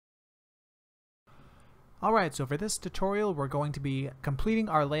Alright, so for this tutorial we're going to be completing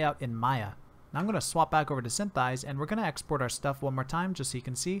our layout in Maya. Now I'm going to swap back over to Syntheyes and we're going to export our stuff one more time just so you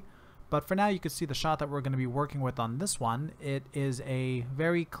can see. But for now you can see the shot that we're going to be working with on this one. It is a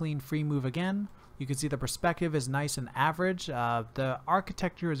very clean free move again. You can see the perspective is nice and average. The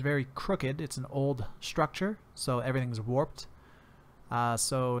architecture is very crooked. It's an old structure, so everything's warped.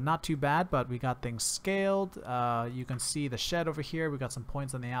 So not too bad, but we got things scaled. You can see the shed over here. We got some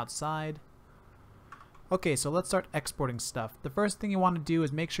points on the outside. Okay, so let's start exporting stuff. The first thing you want to do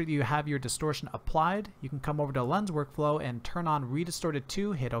is make sure that you have your distortion applied. You can come over to Lens Workflow and turn on Redistorted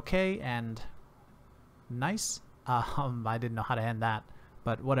 2, hit OK, and nice. I didn't know how to end that,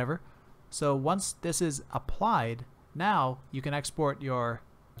 but whatever. So once this is applied, now you can export your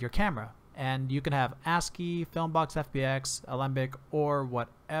camera. And you can have ASCII, Filmbox FBX, Alembic, or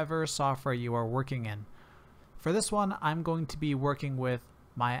whatever software you are working in. For this one, I'm going to be working with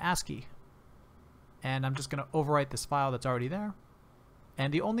my ASCII. And I'm just going to overwrite this file that's already there.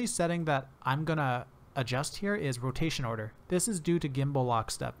 And the only setting that I'm going to adjust here is rotation order. This is due to gimbal lock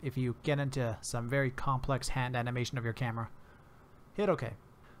stuff if you get into some very complex hand animation of your camera. Hit OK.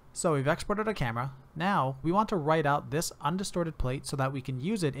 So we've exported our camera. Now we want to write out this undistorted plate so that we can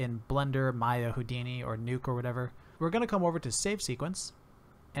use it in Blender, Maya, Houdini, or Nuke or whatever. We're going to come over to Save Sequence.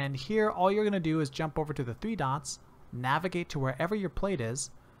 And here all you're going to do is jump over to the three dots, navigate to wherever your plate is.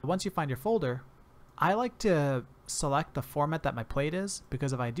 Once you find your folder, I like to select the format that my plate is,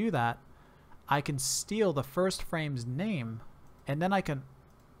 because if I do that, I can steal the first frame's name, and then I can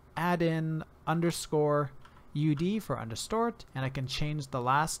add in underscore UD for undistort, and I can change the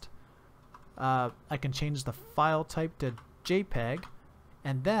last, I can change the file type to JPEG,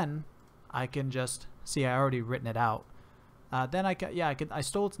 and then I can just, see I already written it out. Then I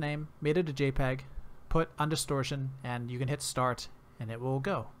stole its name, made it a JPEG, put undistortion, and you can hit start, and it will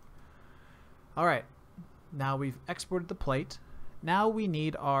go. Alright, now we've exported the plate. Now we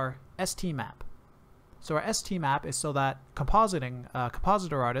need our ST map. So our ST map is so that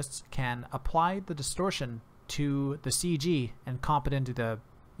compositor artists can apply the distortion to the CG and comp it into the,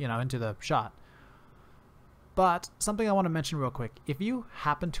 into the shot. But something I want to mention real quick, if you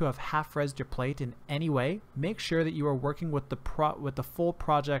happen to have half-resed your plate in any way, make sure that you are working with the full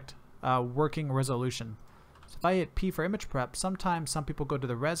project working resolution. So if I hit P for image prep, sometimes some people go to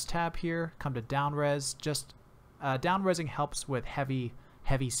the res tab here, come to down res. Just down resing helps with heavy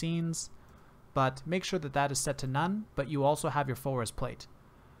scenes, but make sure that that is set to none, but you also have your full res plate.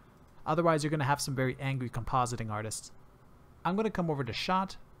 Otherwise you're going to have some very angry compositing artists. I'm going to come over to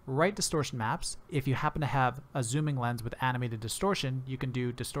shot, write distortion maps. If you happen to have a zooming lens with animated distortion, you can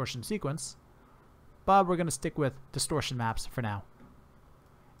do distortion sequence, but we're going to stick with distortion maps for now.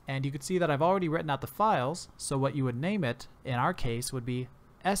 And you can see that I've already written out the files, so what you would name it, in our case, would be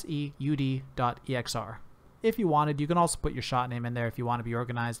seud.exr. If you wanted, you can also put your shot name in there if you want to be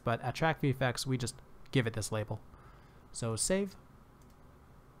organized, but at Track VFX, we just give it this label. So save.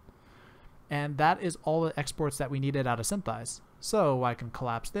 And that is all the exports that we needed out of Syntheyes. So I can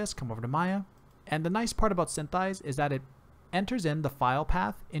collapse this, come over to Maya. And the nice part about Syntheyes is that it enters in the file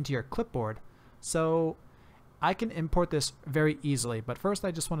path into your clipboard. So I can import this very easily, but first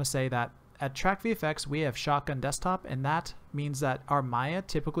I just want to say that at Track VFX we have Shotgun Desktop, and that means that our Maya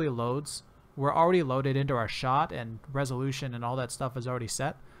typically loads, we're already loaded into our shot and resolution and all that stuff is already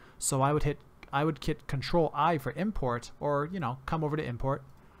set. So I would hit Control I for import, or come over to import.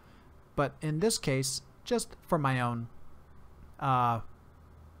 But in this case, just for my own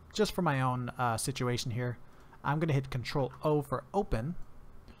situation here, I'm going to hit Control O for open.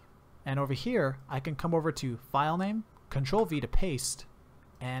 And over here, I can come over to File Name, Control V to paste,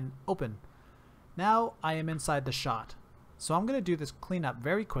 and open. Now I am inside the shot. So I'm going to do this cleanup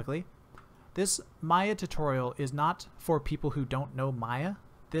very quickly. This Maya tutorial is not for people who don't know Maya.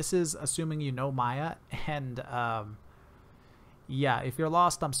 This is assuming you know Maya, and yeah, if you're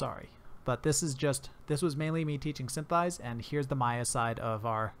lost, I'm sorry. But this was mainly me teaching Syntheyes, and here's the Maya side of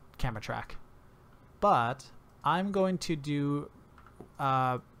our camera track. But I'm going to do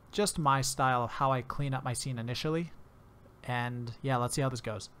just my style of how I clean up my scene initially, and yeah, let's see how this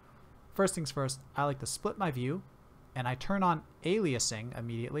goes. First things first, I like to split my view, and I turn on aliasing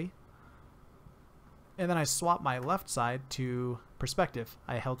immediately, and then I swap my left side to perspective.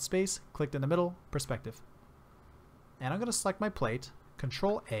 I held space, clicked in the middle, perspective. And I'm going to select my plate,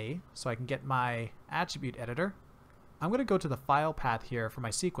 Control A, so I can get my attribute editor. I'm going to go to the file path here for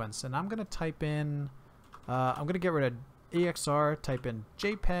my sequence, and I'm going to type in, I'm going to get rid of EXR, type in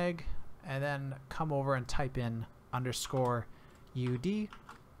JPEG, and then come over and type in underscore UD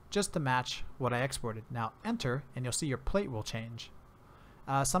just to match what I exported. Now enter, and you'll see your plate will change.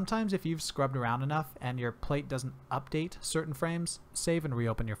 Sometimes if you've scrubbed around enough and your plate doesn't update certain frames, save and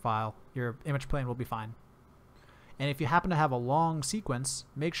reopen your file. Your image plane will be fine. And if you happen to have a long sequence,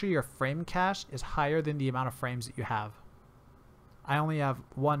 make sure your frame cache is higher than the amount of frames that you have. I only have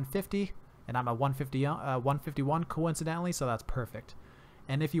 150, and I'm at 151 coincidentally, so that's perfect.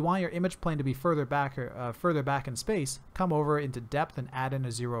 And if you want your image plane to be further back in space, come over into depth and add in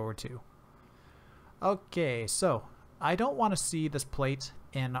a 0 or 2. Okay, so I don't want to see this plate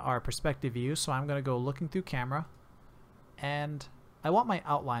in our perspective view, so I'm going to go looking through camera, and I want my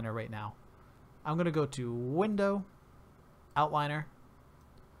outliner right now. I'm going to go to Window, Outliner,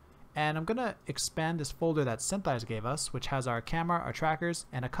 and I'm going to expand this folder that Syntheyes gave us, which has our camera, our trackers,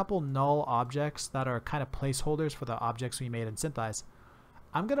 and a couple null objects that are kind of placeholders for the objects we made in Syntheyes.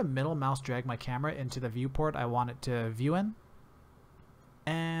 I'm going to middle mouse drag my camera into the viewport I want it to view in,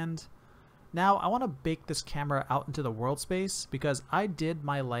 and now I want to bake this camera out into the world space because I did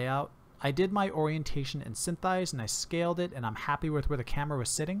my layout, I did my orientation in Syntheyes, and I scaled it, and I'm happy with where the camera was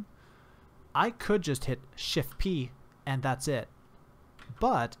sitting. I could just hit Shift P and that's it.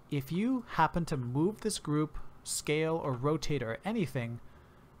 But if you happen to move this group, scale, or rotate or anything,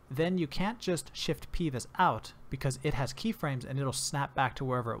 then you can't just Shift P this out because it has keyframes and it'll snap back to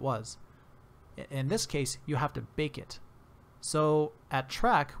wherever it was. In this case, you have to bake it. So at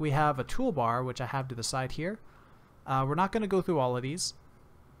track, we have a toolbar, which I have to the side here. We're not going to go through all of these,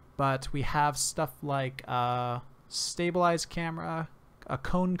 but we have stuff like stabilize camera, a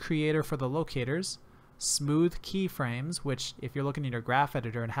cone creator for the locators, smooth keyframes, which if you're looking in your graph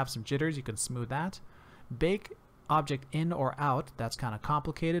editor and have some jitters, you can smooth that. Bake object in or out, that's kind of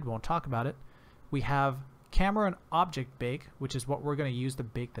complicated, won't talk about it. We have camera and object bake, which is what we're going to use to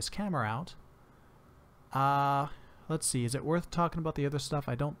bake this camera out. Let's see, is it worth talking about the other stuff?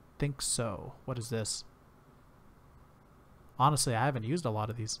 I don't think so. What is this? Honestly, I haven't used a lot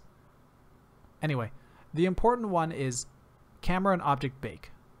of these. Anyway, the important one is camera and object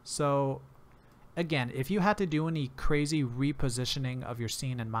bake. So again, if you had to do any crazy repositioning of your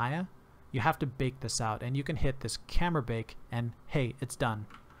scene in Maya, you have to bake this out, and you can hit this camera bake and hey, it's done.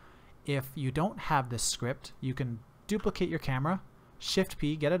 If you don't have this script, you can duplicate your camera, Shift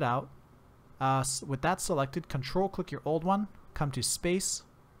P, get it out. With that selected, control click your old one, come to space,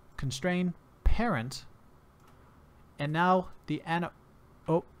 constrain, parent, and now the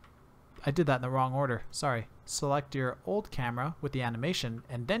oh, I did that in the wrong order, sorry. Select your old camera with the animation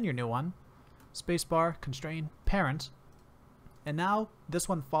and then your new one, spacebar, constrain, parent, and now this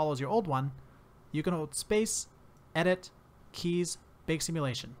one follows your old one. You can hold space, edit, keys, bake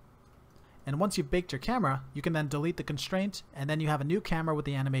simulation. And once you've baked your camera, you can then delete the constraint, and then you have a new camera with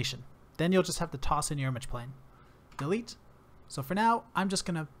the animation. Then you'll just have to toss in your image plane. Delete. So for now, I'm just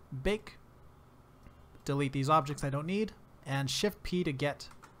going to bake, delete these objects I don't need, and Shift P to get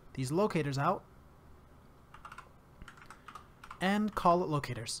these locators out, and call it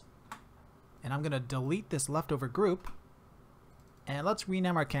locators. And I'm going to delete this leftover group, and let's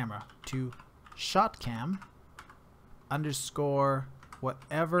rename our camera to shotcam underscore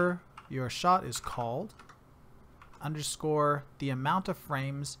whatever your shot is called underscore the amount of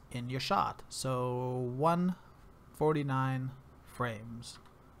frames in your shot. So 149 frames,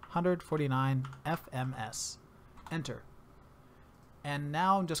 149 FMS. Enter. And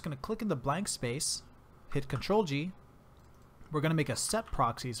now I'm just going to click in the blank space, hit Control G. We're going to make a set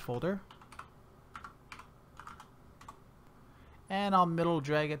proxies folder, and I'll middle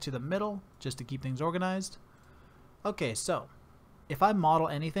drag it to the middle just to keep things organized. Okay, so if I model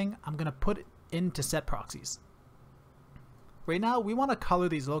anything, I'm going to put it into set proxies. Right now, we want to color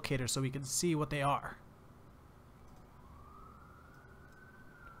these locators so we can see what they are.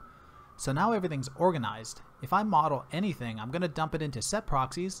 So now everything's organized. If I model anything, I'm going to dump it into set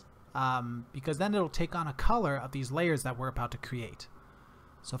proxies because then it'll take on a color of these layers that we're about to create.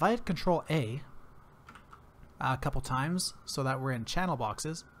 So if I hit Control A a couple times so that we're in channel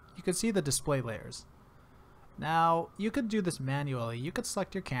boxes, you can see the display layers. Now, you could do this manually. You could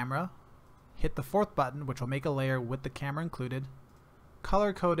select your camera, hit the fourth button, which will make a layer with the camera included,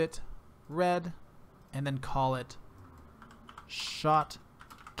 color code it red, and then call it shot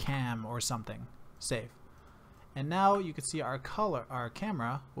cam or something. Save. And now you can see our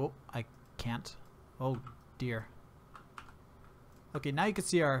camera. Oh, I can't. Oh dear. Okay, now you can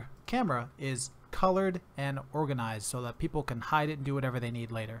see our camera is colored and organized so that people can hide it and do whatever they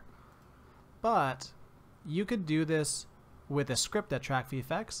need later. But you could do this with a script at Track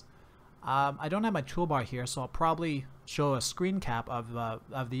VFX. I don't have my toolbar here, so I'll probably show a screen cap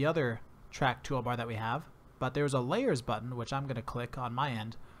of the other track toolbar that we have. But there's a layers button, which I'm going to click on my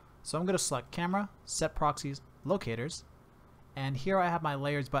end. So I'm going to select camera, set proxies, locators, And here I have my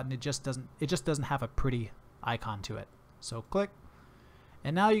layers button. It just doesn't have a pretty icon to it. So click.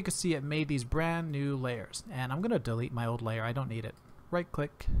 And now you can see it made these brand new layers. And I'm going to delete my old layer. I don't need it. Right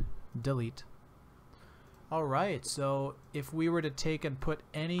click, delete. Alright, so if we were to take and put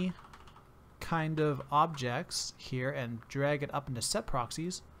any kind of objects here and drag it up into set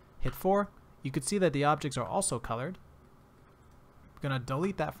proxies, hit 4, you could see that the objects are also colored. I'm going to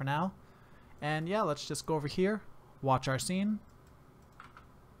delete that for now. And yeah, let's just go over here, watch our scene.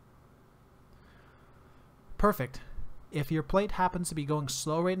 Perfect. If your plate happens to be going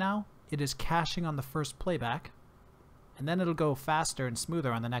slow right now, it is caching on the first playback, and then it'll go faster and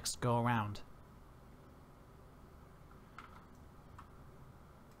smoother on the next go around.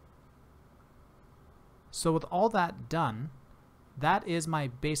 So with all that done, that is my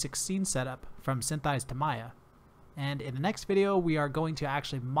basic scene setup from Syntheyes to Maya. And in the next video, we are going to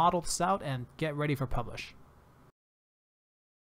actually model this out and get ready for publish.